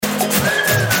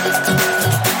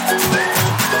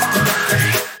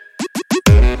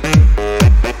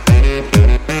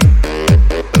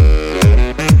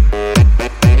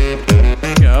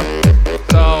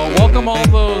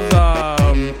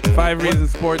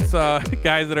sports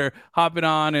guys that are hopping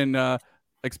on and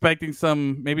expecting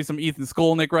maybe some Ethan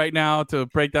Skolnick right now to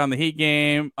break down the Heat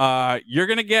game. You're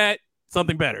gonna get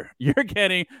something better. You're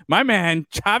getting my man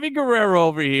Chavi Guerrero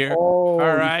over here. All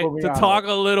right, to talk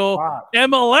a little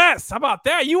MLS. How about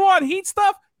that? You want Heat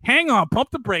stuff? Hang on, pump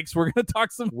the brakes. We're gonna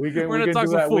talk some. We can do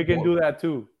that. We can do that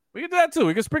too. We can do that too.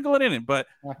 We can sprinkle it in it. But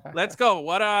let's go.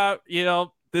 What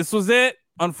this was it.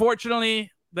 Unfortunately,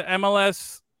 the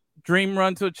MLS dream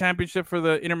run to a championship for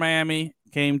the Inter Miami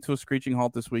came to a screeching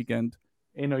halt this weekend.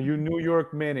 In a New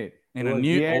York minute. I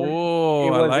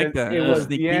like that. It was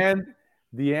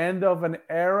the end of an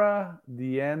era,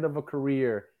 the end of a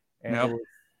career. And it was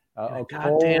a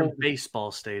goddamn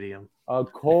baseball stadium. A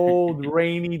cold,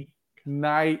 rainy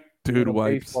night. Dude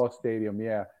wipes. Baseball stadium,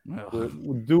 yeah.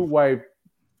 Dude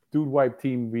wipe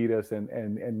team beat us,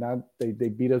 and not they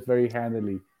beat us very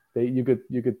handily. You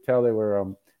could tell they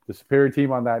were the superior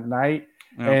team on that night,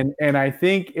 and I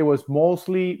think it was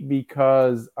mostly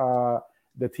because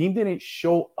the team didn't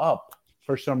show up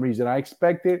for some reason. I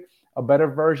expected a better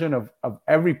version of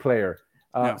every player.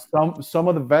 Some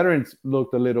of the veterans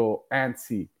looked a little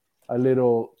antsy, a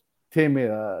little timid,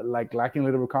 like lacking a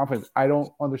little bit of confidence. I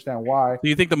don't understand why. Do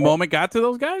you think the moment got to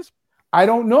those guys? I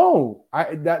don't know.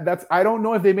 I don't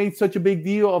know if they made such a big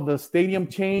deal of the stadium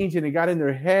change and it got in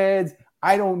their heads.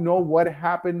 I don't know what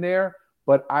happened there,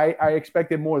 but I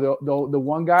expected more. The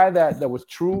one guy that was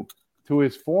true to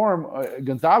his form,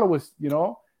 Gonzalo was,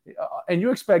 and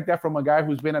you expect that from a guy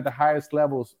who's been at the highest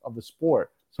levels of the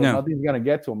sport. So nothing's gonna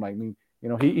get to him. Like,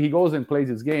 he goes and plays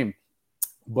his game.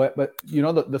 But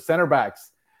the center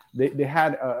backs, they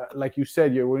had like you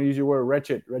said, you're going to use your word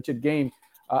wretched game.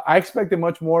 I expected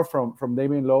much more from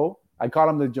Damian Lowe. I call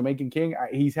him the Jamaican King.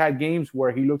 He's had games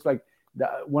where he looks like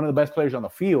one of the best players on the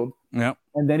field. Yeah.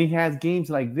 And then he has games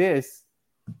like this,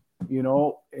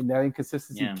 and that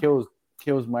inconsistency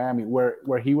kills Miami.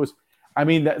 Where he was,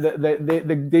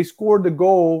 they scored the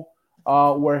goal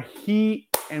where he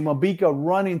and Mabika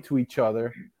run into each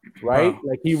other, right?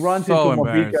 Like he runs into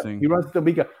Mabika. He runs into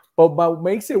Mabika. But what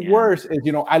makes it worse is,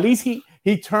 at least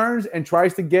he turns and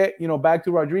tries to get, back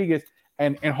to Rodriguez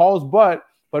and hauls butt,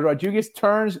 but Rodriguez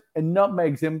turns and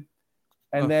nutmegs him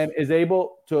and then is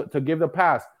able to give the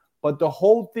pass. But the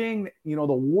whole thing, the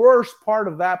worst part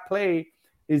of that play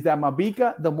is that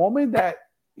Mabika, the moment that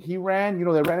he ran,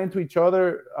 they ran into each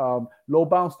other, low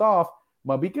bounced off,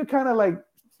 Mabika kind of like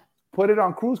put it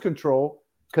on cruise control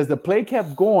because the play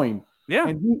kept going. Yeah.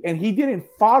 And he didn't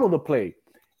follow the play.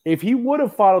 If he would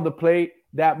have followed the play,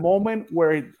 that moment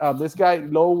where this guy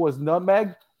Lowe was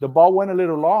nutmegged, the ball went a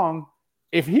little long.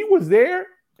 If he was there,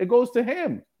 it goes to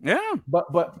him. Yeah.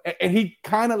 But he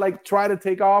kind of like tried to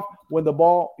take off when the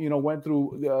ball, went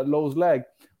through Lowe's leg,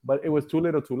 but it was too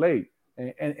little, too late.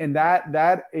 And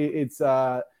that it's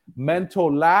a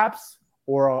mental lapse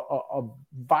or a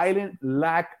violent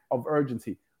lack of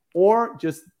urgency, or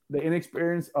just the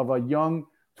inexperience of a young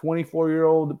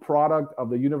 24-year-old product of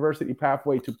the university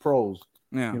pathway to pros.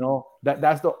 Yeah.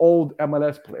 That's the old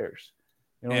MLS players.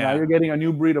 Now you're getting a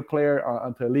new breed of player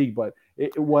onto the league, but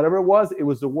whatever it was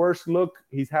the worst look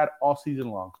he's had all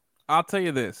season long. I'll tell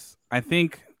you this. I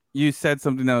think you said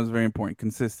something that was very important: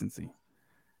 consistency.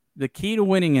 The key to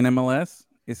winning in MLS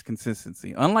is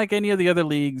consistency. Unlike any of the other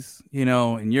leagues,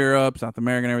 in Europe, South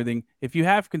America, and everything, if you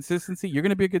have consistency, you're going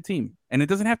to be a good team. And it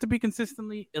doesn't have to be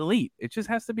consistently elite. It just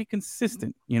has to be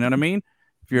consistent. You know what I mean?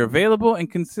 If you're available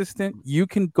and consistent, you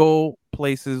can go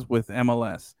places with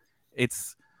MLS.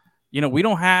 It's,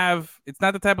 it's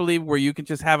not the type of league where you can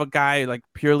just have a guy like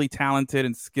purely talented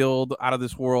and skilled out of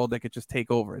this world that could just take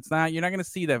over. You're not going to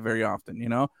see that very often,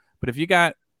 But if you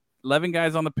got 11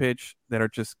 guys on the pitch that are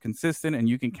just consistent and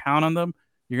you can count on them,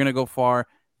 you're going to go far.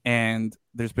 And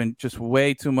there's been just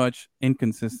way too much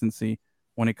inconsistency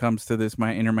when it comes to this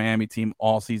Inter Miami team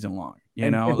all season long.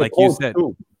 Like you said.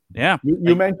 Too. Yeah.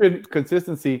 You mentioned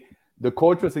consistency. The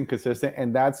coach was inconsistent,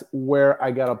 and that's where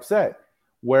I got upset.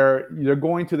 Where you're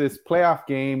going to this playoff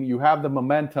game, you have the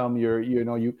momentum.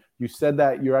 You said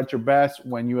that you're at your best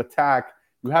when you attack.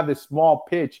 You have this small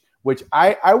pitch, which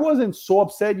I wasn't so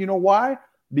upset. You know why?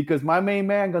 Because my main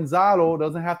man Gonzalo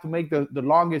doesn't have to make the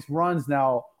longest runs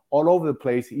now all over the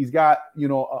place. He's got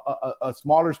a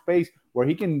smaller space where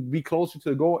he can be closer to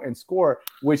the goal and score,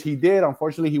 which he did.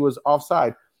 Unfortunately, he was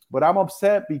offside. But I'm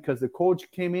upset because the coach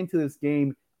came into this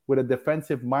game with a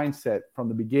defensive mindset from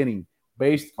the beginning,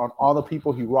 based on all the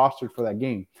people he rostered for that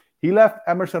game. He left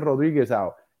Emerson Rodriguez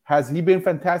out. Has he been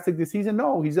fantastic this season?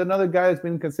 No, he's another guy that's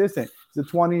been consistent. He's a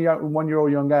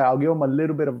 21-year-old young guy. I'll give him a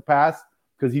little bit of a pass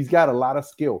because he's got a lot of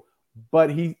skill.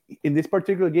 But in this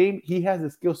particular game, he has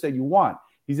the skill set you want.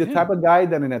 He's the type of guy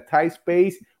that in a tight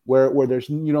space where there's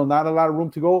not a lot of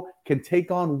room to go, can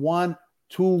take on 1,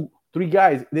 2, 3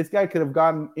 guys. This guy could have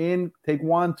gotten in, take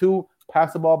 1, 2,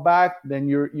 pass the ball back. Then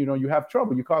you have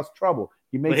trouble. You cause trouble.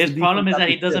 But his problem is that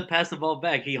he doesn't pass the ball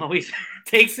back. He always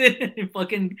takes it and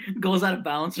fucking goes out of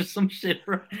bounds or some shit.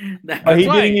 Bro. But he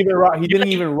didn't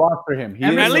even roster him.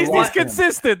 At least he's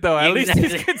consistent, thoh. At least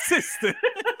he's consistent.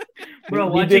 Bro,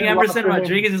 watching Emerson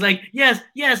Rodriguez is like, yes,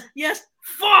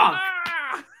 fuck.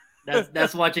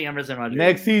 That's watching Emerson Rodriguez.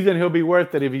 Next season he'll be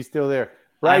worth it if he's still there.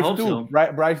 Bryce Duke, so.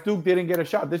 Bryce Duke didn't get a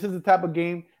shot. This is the type of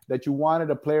game that you wanted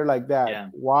a player like that. Yeah.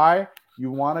 Why? You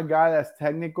want a guy that's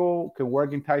technical, can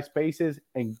work in tight spaces,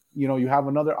 and you have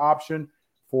another option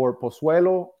for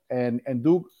Pozuelo and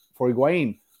Duke for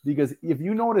Higuain. Because if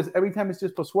you notice, every time it's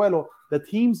just Pozuelo, the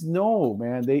teams know,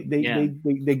 man. They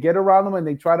get around them and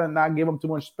they try to not give them too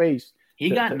much space. He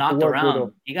got knocked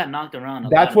around. He got knocked around.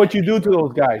 That's what you do to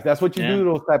those guys. That's what you do to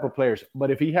those type of players.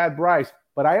 But if he had Bryce,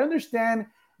 but I understand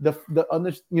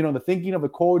the thinking of the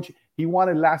coach. He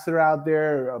wanted Lassiter out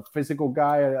there, a physical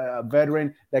guy, a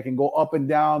veteran that can go up and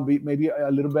down, be maybe a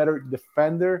little better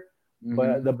defender. Mm-hmm.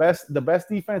 But the best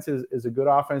defense is a good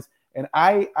offense. And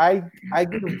I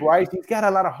give Bryce. He's got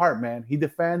a lot of heart, man. He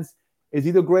defends. Is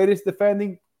he the greatest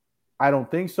defending? I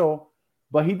don't think so.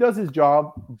 But he does his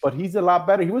job. But he's a lot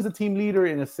better. He was a team leader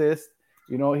in assists.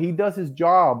 He does his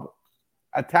job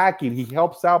attacking. He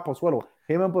helps out Pozuelo.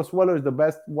 Him and Pozuelo is the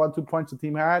best 1-2 punch the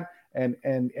team had, and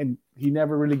he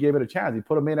never really gave it a chance. He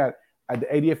put him in at the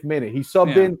 80th minute. He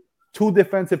subbed in 2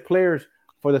 defensive players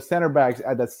for the center backs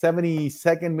at the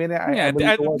 72nd minute.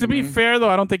 To be fair, though,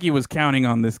 I don't think he was counting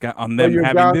on this guy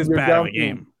having this bad of a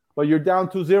game. But you're down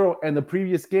 2-0, and the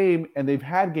previous game, and they've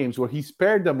had games where he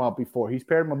spared them up before. He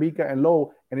spared Mabika and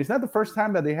Lowe, and it's not the first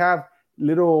time that they have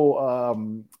little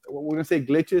we're gonna say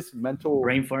glitches, mental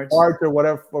brain farts or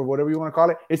whatever you want to call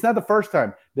it. It's not the first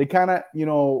time. They kind of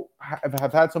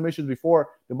have had some issues before.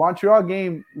 The Montreal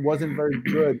game wasn't very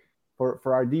good for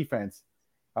our defense,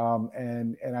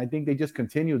 and I think they just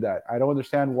continued that. I don't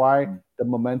understand why the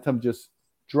momentum just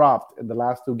dropped in the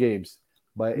last 2 games,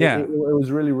 but it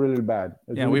was really, really bad.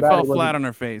 We fell flat on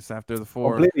our face after the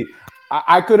 4. Completely.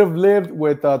 I could have lived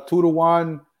with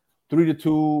 2-1.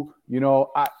 3-2,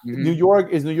 New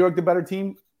York, is New York the better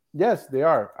team? Yes, they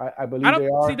are. I believe they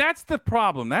are. See, that's the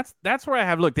problem. That's where I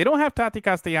have looked. They don't have Tati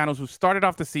Castellanos, who started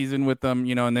off the season with them,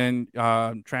 and then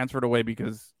transferred away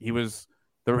because he was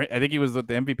I think he was the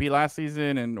MVP last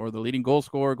season or the leading goal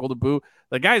scorer, Golden Boot.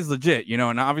 The guy's legit,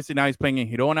 and obviously now he's playing in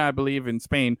Girona, I believe, in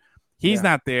Spain. He's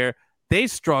not there. They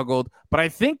struggled, but I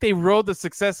think they rode the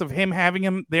success of having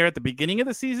him there at the beginning of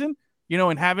the season.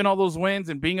 And having all those wins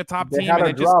and being a top team. They had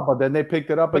a drop, but then they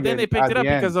picked it up again. But then they picked it up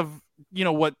because of,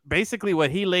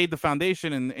 what he laid the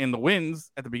foundation in the wins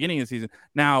at the beginning of the season.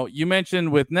 Now, you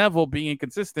mentioned with Neville being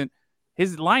inconsistent,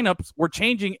 his lineups were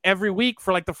changing every week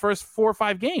for like the first 4 or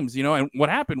 5 games, and what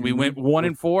happened? We went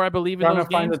 1-4, I believe, in those games.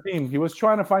 Trying to find the team. He was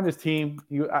trying to find his team.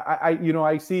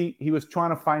 I see he was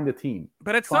trying to find the team.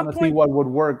 But at some point, see what would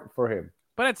work for him.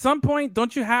 But at some point,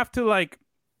 don't you have to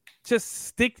just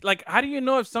stick? How do you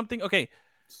know if something? Okay,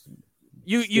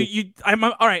 I'm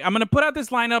all right. I'm gonna put out this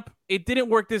lineup. It didn't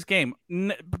work this game.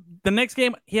 The next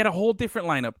game, he had a whole different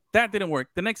lineup. That didn't work.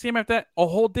 The next game after that, a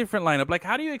whole different lineup.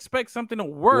 How do you expect something to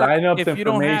work if you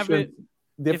don't have it?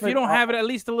 If you don't have it at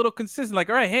least a little consistent,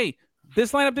 all right, hey,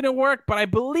 this lineup didn't work, but I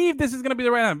believe this is gonna be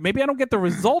the right lineup. Maybe I don't get the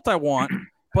result I want,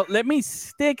 but let me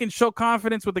stick and show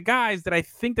confidence with the guys that I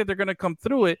think that they're gonna come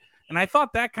through it. And I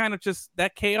thought that kind of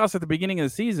that chaos at the beginning of the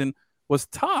season was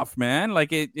tough, man.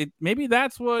 It maybe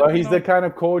that's what. But he's the kind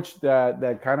of coach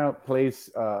that kind of plays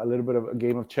a little bit of a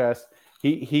game of chess.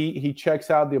 He checks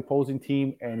out the opposing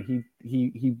team, and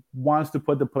he wants to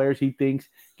put the players he thinks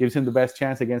gives him the best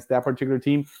chance against that particular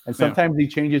team. And sometimes he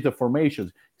changes the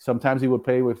formations. Sometimes he would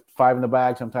play with 5 in the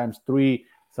back, sometimes 3,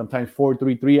 sometimes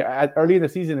 4-3-3. Early in the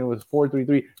season, it was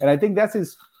 4-3-3, and I think that's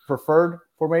his preferred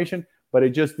formation. But it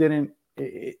just didn't.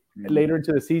 Later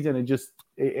into the season,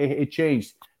 it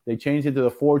changed. They changed it to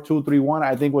the 4-2-3-1.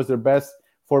 I think was their best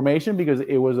formation because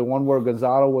it was the one where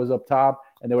Gonzalo was up top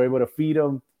and they were able to feed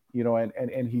him,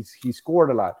 and he scored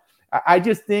a lot. I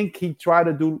just think he tried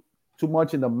to do too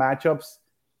much in the matchups,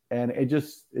 and it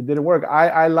didn't work.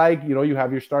 I like, you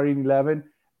have your starting 11,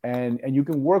 and you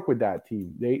can work with that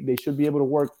team. They should be able to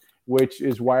work, which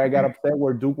is why I got upset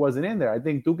where Duke wasn't in there. I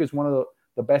think Duke is one of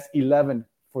the best 11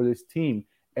 for this team.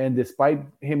 And despite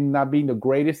him not being the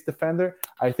greatest defender,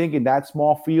 I think in that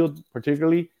small field,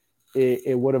 particularly,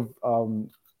 it would have,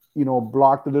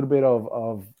 blocked a little bit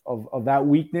of that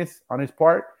weakness on his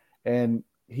part. And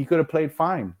he could have played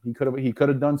fine. He could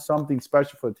have done something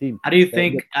special for the team. How do you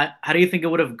think it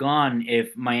would have gone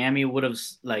if Miami would have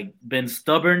like been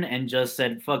stubborn and just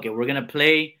said, "Fuck it, we're gonna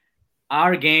play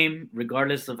our game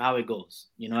regardless of how it goes"?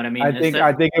 You know what I mean?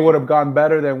 I think it would have gone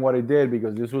better than what it did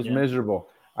because this was miserable.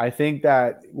 I think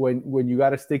that when you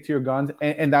got to stick to your guns,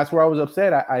 and that's where I was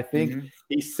upset. I think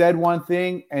he said one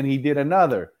thing and he did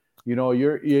another. You know,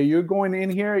 you're going in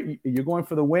here, you're going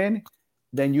for the win,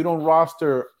 then you don't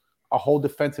roster a whole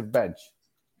defensive bench.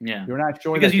 Yeah, you're not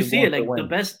showing because you see it like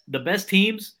the best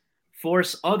teams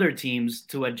force other teams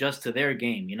to adjust to their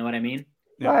game. You know what I mean?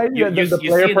 Right. The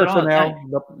player personnel,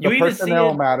 the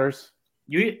personnel matters.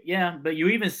 But you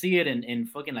even see it in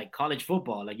fucking like college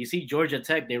football. Like you see Georgia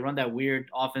Tech, they run that weird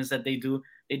offense that they do.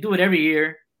 They do it every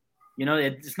year. You know,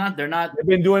 it's not. They're not. They've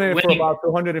been doing it for about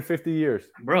 250 years,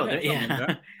 bro.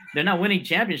 They're not winning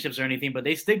championships or anything, but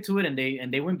they stick to it and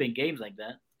they win big games like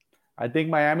that. I think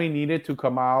Miami needed to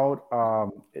come out.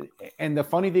 And the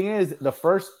funny thing is, the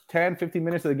first 10, 15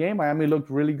 minutes of the game, Miami looked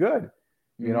really good.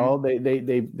 You know,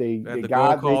 they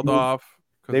got called off.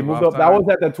 They moved up. That was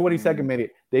at the 22nd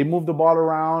minute. They moved the ball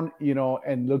around, you know,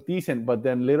 and looked decent. But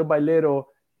then little by little,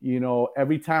 you know,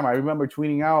 every time I remember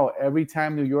tweeting out, every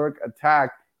time New York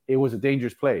attacked, it was a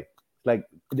dangerous play. Like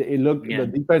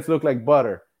the defense looked like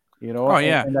butter, you know. Oh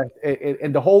yeah.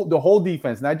 And the whole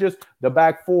defense, not just the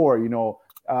back four, you know,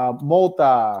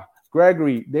 Mota,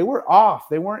 Gregory, they were off.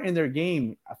 They weren't in their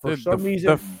game for some reason.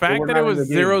 The fact that it was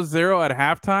 0-0 at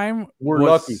halftime was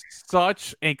lucky.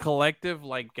 Such a collective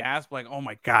like gasp, like, oh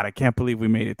my God, I can't believe we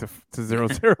made it to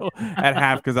 0-0 at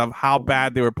half because of how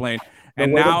bad they were playing.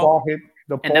 And now the ball hit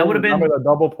the pole, and that would have been the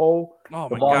double pole. Oh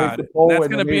my God, that's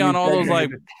gonna be on all those like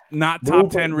not top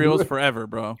 10 reels forever,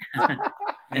 bro.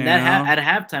 And that at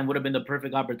halftime would have been the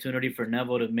perfect opportunity for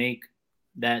Neville to make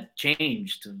that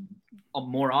change to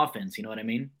more offense. You know what I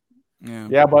mean?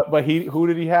 Yeah, but who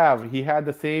did he have? He had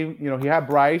the same, you know, he had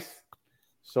Bryce,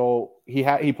 so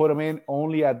he put him in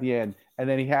only at the end, and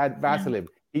then he had Vasiliev.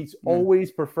 He's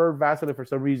always preferred Vasiliev for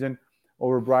some reason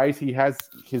over Bryce. He has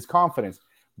his confidence.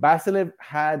 Vasiliev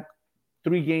had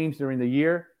 3 games during the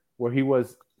year where he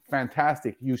was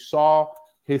fantastic. You saw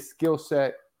his skill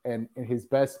set and his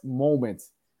best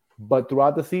moments, but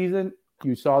throughout the season,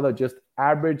 you saw the just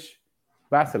average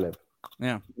Vasiliev.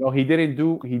 Yeah, you know, he didn't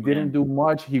do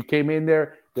much. He came in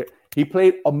there. He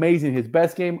played amazing. His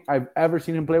best game I've ever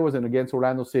seen him play was against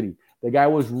Orlando City. The guy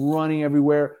was running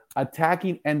everywhere,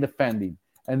 attacking and defending.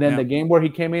 And then the game where he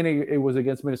came in, it was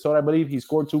against Minnesota, I believe. He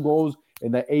scored 2 goals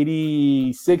in the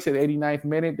 86th and 89th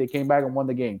minute. They came back and won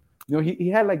the game. You know, he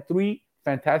had like 3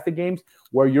 fantastic games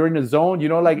where you're in the zone. You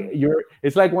know, like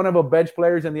it's like one of the bench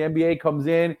players in the NBA comes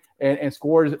in and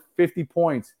scores 50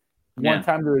 points. One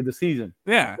time during the season,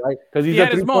 right? Because he's a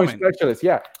 3-point specialist.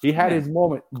 Yeah, he had his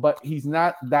moment, but he's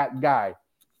not that guy.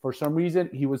 For some reason,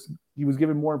 he was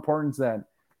given more importance than,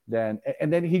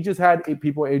 and then he just had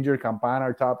people injured. Campana,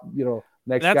 our top, you know,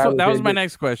 next guy. That was my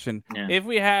next question. Yeah. If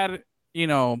we had, you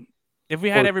know,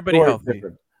 everybody healthy,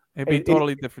 it'd be a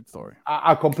totally different story.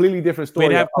 A completely different story.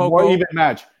 We'd have a more even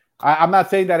match. I'm not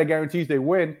saying that it guarantees they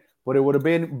win, but it would have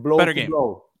been blow to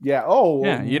blow. Yeah. Oh,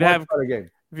 yeah. You'd have better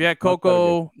game. If you had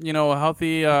Coco, you know,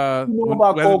 healthy, who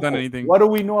hasn't done anything. What do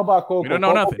we know about Coco? We don't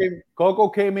know nothing. Coco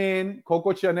came in.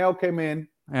 Coco Chanel came in.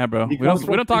 Yeah, bro. We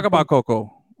don't talk about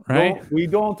Coco, right? No, we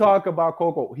don't talk about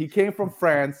Coco. He came from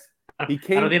France. He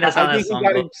came. I don't think that's how that song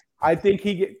goes. I think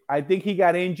he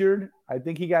got injured. I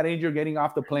think he got injured getting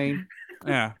off the plane.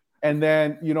 Yeah. And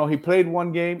then, you know, he played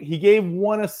 1 game. He gave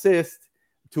 1 assist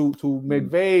to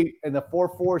McVay in the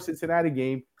 4-4 Cincinnati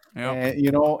game. Yep. And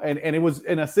you know, and it was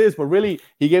an assist, but really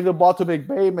he gave the ball to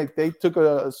McVay. McVay took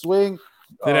a swing,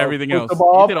 did everything else. The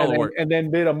ball he did all the work, and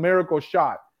then did a miracle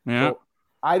shot. Yeah. So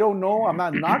I don't know. I'm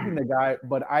not knocking the guy,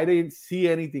 but I didn't see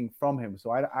anything from him.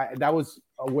 So I that was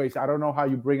a waste. I don't know how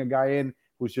you bring a guy in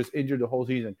who's just injured the whole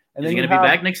season. And is he going to be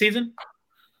back next season?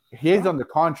 He's on the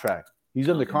contract. He's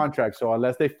on the contract. So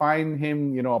unless they find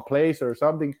him, you know, a place or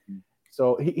something,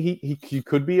 so he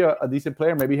could be a decent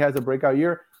player. Maybe he has a breakout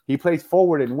year. He plays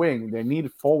forward and wing. They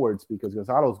need forwards because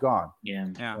Gonzalo's gone. Yeah.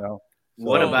 You know?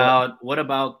 What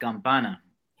about Campana?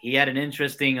 He had an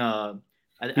interesting I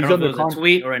don't know if it was a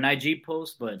tweet or an IG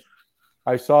post, but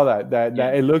I saw that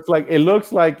it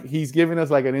looks like he's giving us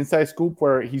like an inside scoop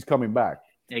where he's coming back.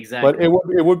 Exactly. But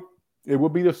it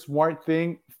would be the smart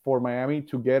thing for Miami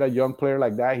to get a young player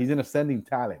like that. He's an ascending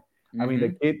talent. I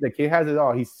mean, the kid has it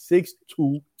all. He's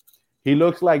 6'2". He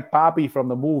looks like Papi from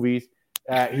the movies.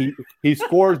 He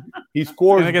scores.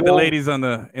 Gonna get the ladies in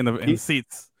the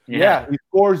seats. Yeah, he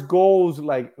scores goals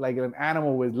like an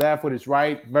animal with left with his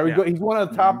right. Very good. He's one of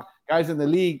the top guys in the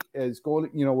league as goal,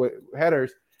 you know, with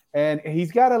headers. and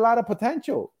he's got a lot of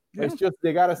potential. Yeah. It's just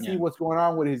they got to see what's going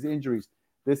on with his injuries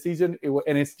this season,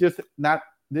 and it's just not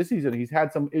this season. He's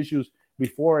had some issues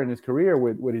before in his career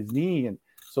with his knee, and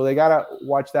so they got to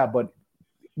watch that. But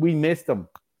we missed him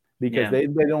because they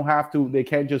don't have to. They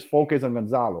can't just focus on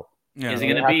Gonzalo. Yeah. Is he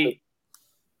gonna be?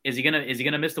 Is he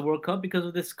gonna miss the World Cup because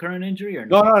of this current injury or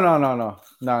no?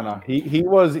 No. He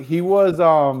was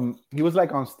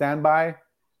like on standby,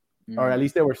 or at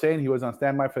least they were saying he was on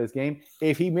standby for this game.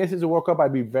 If he misses the World Cup,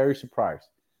 I'd be very surprised.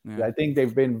 Yeah. I think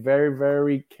they've been very,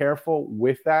 very careful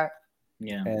with that.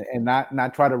 Yeah, and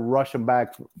not try to rush him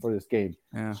back for this game.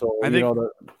 Yeah. So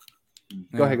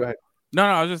go ahead. No,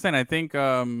 I was just saying.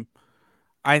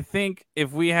 I think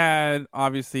if we had,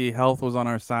 obviously, health was on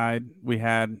our side. We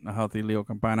had a healthy Leo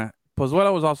Campana.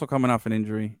 Pozuelo was also coming off an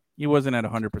injury. He wasn't at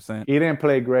 100%. He didn't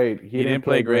play great. He didn't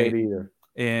play great either.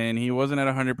 And he wasn't at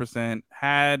 100%.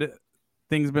 Had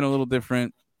things been a little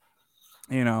different,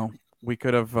 we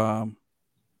could have, I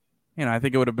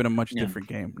think it would have been a much different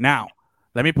game. Now,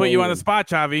 let me put you on the spot,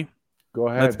 Xavi. Go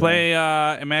ahead. Let's play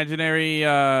imaginary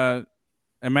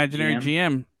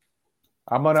GM.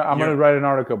 I'm gonna write an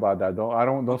article about that.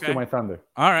 Don't steal my thunder.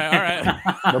 All right.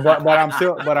 but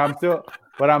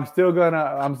I'm still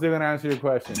gonna answer your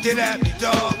question. Get at me,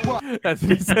 dog. That's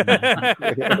what he said.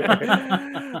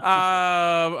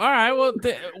 All right. Well,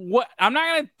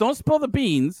 don't spill the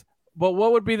beans. But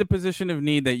what would be the position of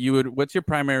need that you would? What's your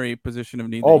primary position of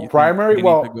need? Primary.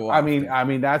 Well, I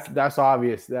mean that's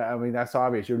obvious. That's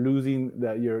obvious. You're losing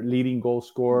your leading goal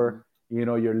scorer.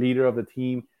 Your leader of the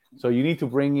team. So you need to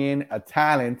bring in a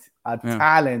talent,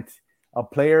 a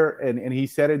player, and he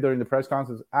said it during the press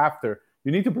conference after.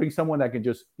 You need to bring someone that can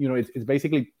just, it's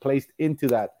basically placed into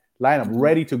that lineup,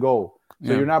 ready to go.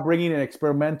 So you're not bringing an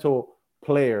experimental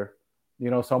player,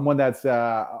 someone that's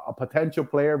a potential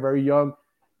player, very young.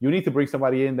 You need to bring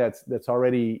somebody in that's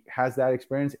already has that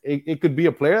experience. It could be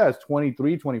a player that's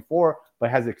 23, 24, but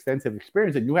has extensive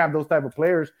experience. And you have those type of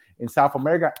players in South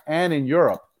America and in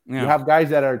Europe. Yeah. You have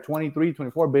guys that are 23,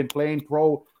 24, been playing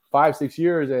pro 5-6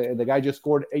 years, and the guy just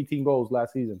scored 18 goals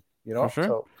last season. For sure.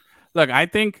 So, look, I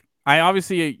think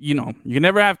obviously, you can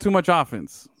never have too much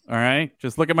offense. All right,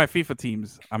 just look at my FIFA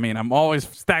teams. I mean, I'm always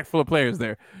stacked full of players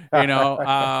there.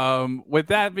 With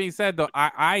that being said, though,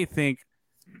 I think,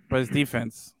 but this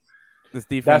defense.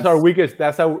 That's our weakest.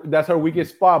 That's our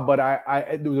weakest spot. But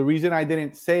the reason I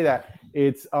didn't say that,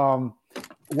 it's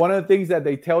one of the things that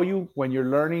they tell you when you're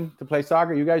learning to play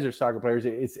soccer. You guys are soccer players.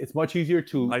 It's much easier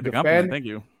to defend. Thank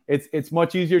you. It's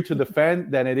much easier to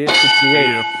defend than it is to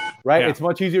create. Right? Yeah. It's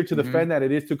much easier to defend than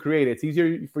it is to create. It's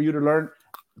easier for you to learn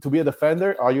to be a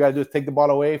defender. All you gotta do is take the ball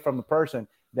away from the person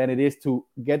than it is to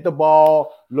get the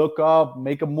ball, look up,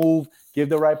 make a move, give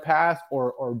the right pass,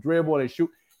 or dribble and shoot.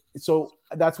 So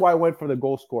that's why I went for the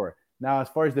goal scorer. Now, as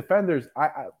far as defenders,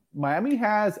 Miami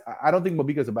has. I don't think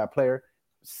Mobica's a bad player.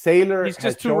 Sailor, he's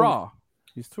just too raw.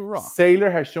 He's too raw. Sailor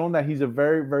has shown that he's a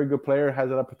very, very good player, has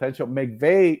a lot of potential.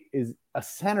 McVay is a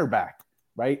center back,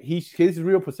 right? His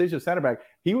real position is center back.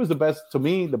 He was the best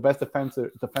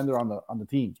defender on the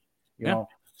team, you know.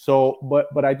 So,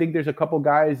 but I think there's a couple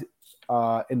guys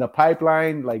in the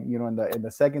pipeline, like in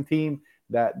the second team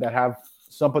that have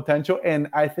some potential, and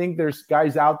I think there's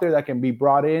guys out there that can be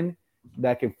brought in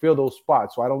that can fill those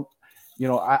spots. So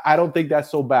I don't think that's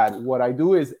so bad. What I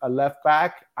do is a left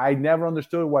back. I never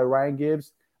understood why Ryan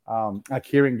Gibbs,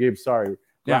 Kieran Gibbs, sorry.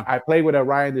 Yeah. I played with a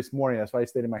Ryan this morning. That's why I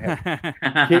stayed in my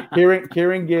head.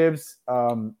 Kieran Gibbs,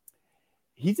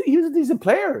 he's a decent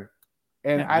player.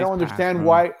 And I don't understand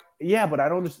why. Yeah, but I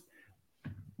don't understand.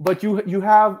 But you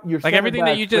have your like everything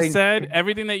that you just said,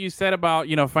 everything that you said about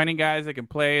finding guys that can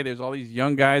play. There's all these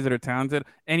young guys that are talented.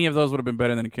 Any of those would have been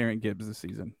better than Kieran Gibbs this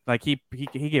season. Like he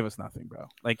gave us nothing, bro.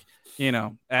 Like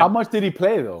how much did he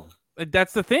play though?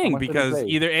 That's the thing, because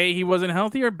either A, he wasn't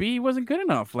healthy, or B, he wasn't good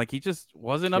enough. Like he just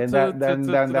wasn't up to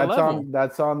the level.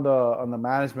 That's on the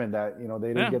management that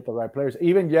they didn't get the right players.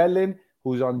 Even Yedlin,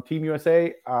 who's on Team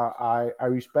USA, I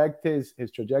respect his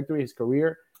trajectory, his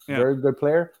career. Very good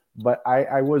player. But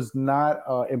I was not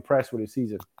impressed with his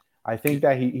season. I think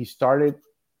that he started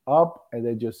up and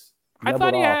then just I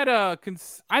thought he had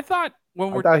I thought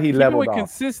he leveled with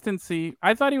consistency,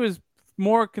 I thought he was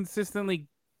more consistently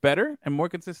better and more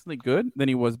consistently good than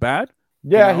he was bad.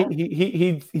 Yeah,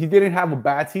 he didn't have a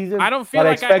bad season. I don't feel but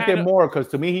like I expected more, because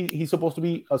to me he's supposed to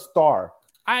be a star.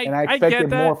 I expected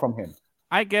more from him.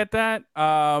 I get that,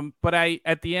 but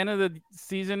at the end of the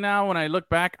season now, when I look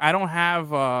back, I don't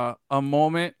have a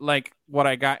moment like what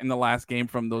I got in the last game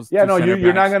from those. Yeah, no,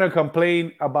 you're not gonna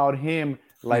complain about him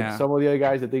like some of the other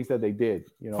guys that thinks that they did.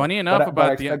 Funny enough but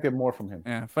I expected more from him.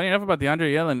 Yeah, funny enough about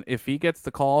DeAndre Yedlin, if he gets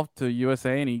the call to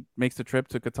USA and he makes the trip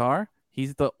to Qatar,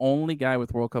 he's the only guy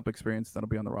with World Cup experience that'll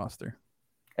be on the roster.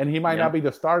 And he might not be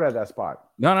the starter at that spot.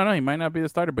 No, he might not be the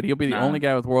starter, but he'll be the only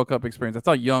guy with World Cup experience. That's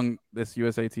how young this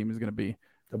USA team is going to be.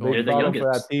 The big problem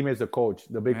for that team is the coach.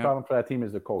 The big problem for that team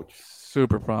is the coach.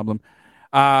 Super problem.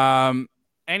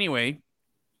 Anyway,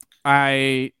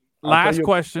 last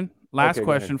question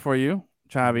for you,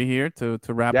 Chavi, here to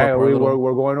wrap up.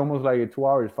 We're going almost like 2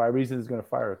 hours. 5 reasons is going to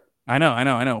fire us. I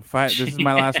know. This is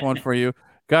my last one for you.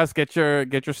 Gus, get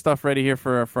your stuff ready here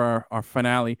for our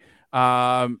finale.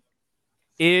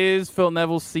 Is Phil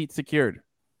Neville's seat secured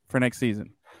for next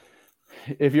season?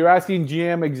 If you're asking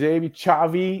GM Xavier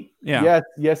Chavi,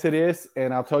 yes, it is,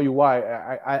 and I'll tell you why.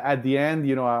 I at the end,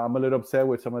 I'm a little upset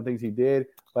with some of the things he did,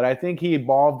 but I think he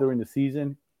evolved during the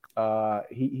season.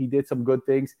 He did some good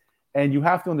things, and you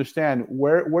have to understand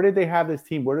where did they have this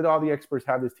team? Where did all the experts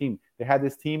have this team? They had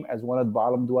this team as one of the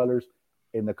bottom dwellers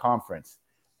in the conference,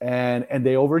 and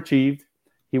they overachieved.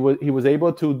 He was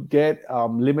able to get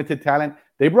limited talent.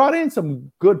 They brought in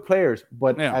some good players,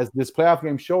 but as this playoff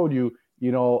game showed you,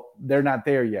 they're not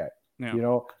there yet.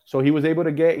 Yeah. So he was able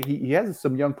to get. He has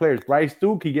some young players. Bryce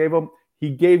Duke, he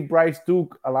gave Bryce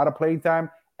Duke a lot of playing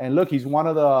time, and look, he's one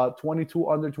of the 22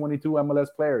 under 22 MLS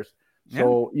players.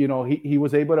 So he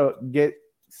was able to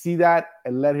see that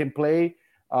and let him play.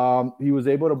 He was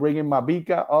able to bring in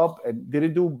Mabika up and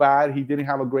didn't do bad. He didn't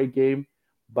have a great game,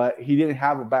 but he didn't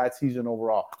have a bad season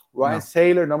overall. Ryan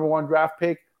Saylor, number 1 draft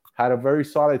pick, had a very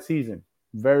solid season.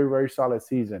 Very, very solid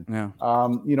season. Yeah.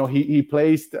 He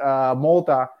placed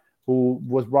Malta, who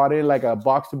was brought in like a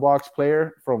box-to-box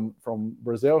player from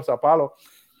Brazil, Sao Paulo.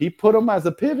 He put him as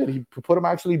a pivot. He put him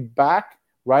actually back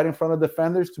right in front of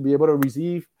defenders to be able to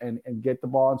receive and get the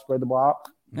ball and spread the ball out.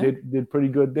 Yeah. Did pretty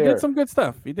good there. He did some good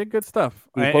stuff. He did good stuff.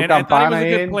 I thought he was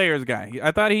a good players guy.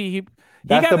 I thought he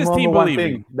got this team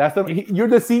believing. You're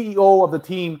the CEO of the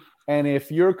team, and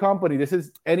if your company, this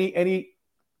is any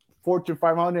Fortune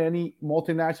 500, any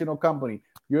multinational company,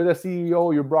 you're the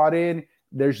CEO, you're brought in,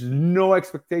 there's no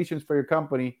expectations for your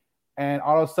company, and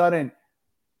all of a sudden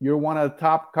you're one of the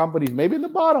top companies, maybe in the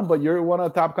bottom, but you're one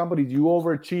of the top companies. You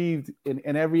overachieved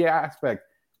in every aspect.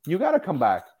 You got to come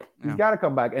back. He's got to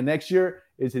come back, and next year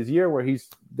is his year where he's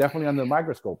definitely under the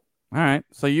microscope. All right,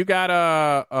 so you got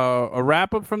a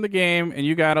wrap up from the game, and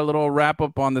you got a little wrap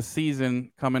up on the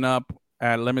season coming up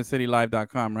at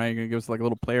lemoncitylive.com, right? You're gonna give us like a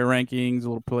little player rankings, a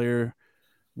little player.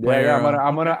 Yeah,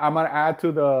 I'm gonna add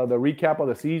to the recap of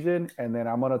the season, and then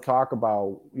I'm gonna talk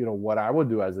about what I would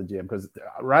do as a GM, because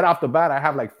right off the bat I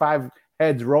have like 5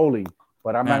 heads rolling,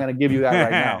 but I'm not gonna give you that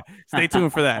right now. Stay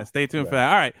tuned for that. For that.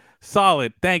 All right,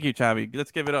 solid. Thank you, Chavi.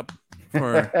 Let's give it up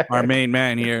for our main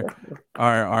man here,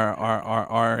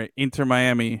 our Inter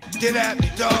Miami. Get at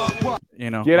me, dog.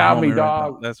 Get at me,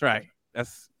 dog. Right. That's right.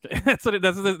 That's what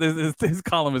his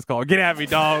column is called. Get at me,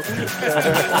 dog.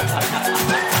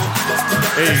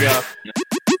 There you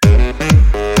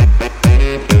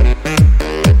go.